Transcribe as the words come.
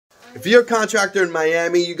If you're a contractor in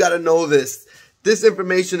Miami, you got to know this. This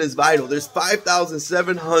information is vital. There's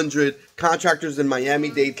 5,700 contractors in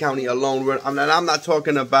Miami-Dade County alone. I'm not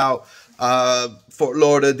talking about Fort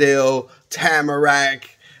Lauderdale,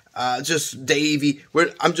 Tamarack, just Davie.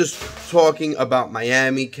 I'm just talking about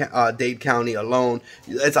Miami-Dade County alone.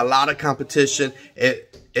 It's a lot of competition.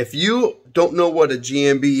 If you don't know what a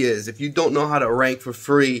GMB is, if you don't know how to rank for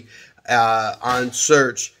free on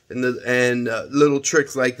search and little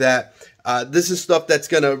tricks like that, this is stuff that's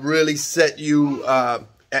gonna really set you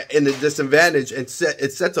in a disadvantage, and it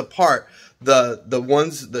sets apart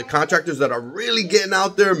the contractors that are really getting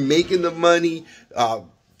out there, making the money,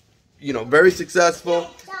 very successful,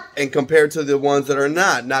 and compared to the ones that are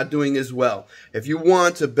not doing as well. If you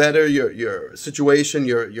want to better your situation,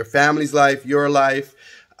 your family's life, your life,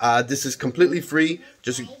 this is completely free.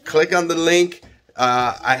 Just click on the link.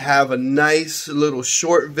 I have a nice little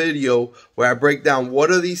short video where I break down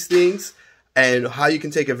what are these things and how you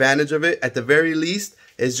can take advantage of it. At the very least,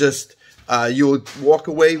 it's just you'll walk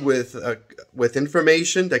away with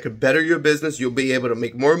information that could better your business. You'll be able to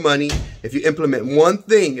make more money. If you implement one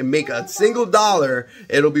thing and make a single dollar,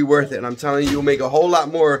 it'll be worth it. And I'm telling you, you'll make a whole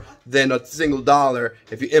lot more than a single dollar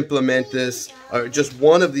if you implement this or just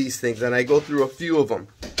one of these things. And I go through a few of them.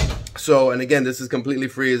 So, and again, this is completely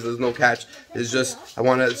free. There's no catch. It's just I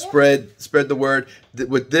want to spread the word.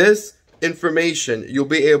 With this information, you'll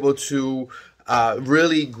be able to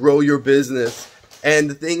really grow your business. And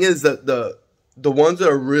the thing is that the ones that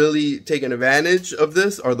are really taking advantage of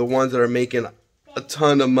this are the ones that are making a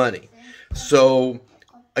ton of money. So,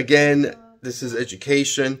 again, this is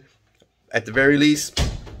education. At the very least,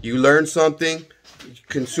 you learn something.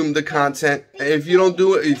 Consume the content, and if you don't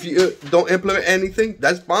do it, if you don't implement anything,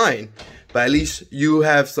 that's fine, but at least you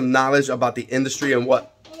have some knowledge about the industry and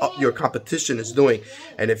what your competition is doing.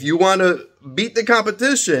 And if you want to beat the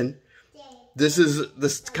competition, this is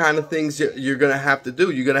the kind of things you're gonna have to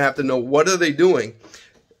do. You're gonna have to know what are they doing,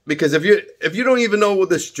 because if you don't even know what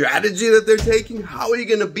the strategy that they're taking, how are you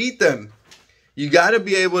gonna beat them? You got to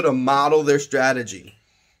be able to model their strategy.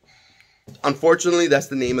 Unfortunately, that's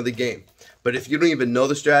the name of the game. But if you don't even know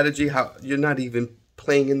the strategy, you're not even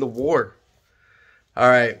playing in the war. All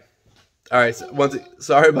right. So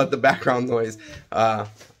sorry about the background noise.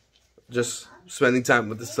 Just spending time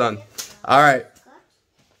with the sun. All right.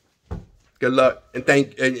 Good luck, and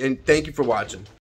thank you for watching.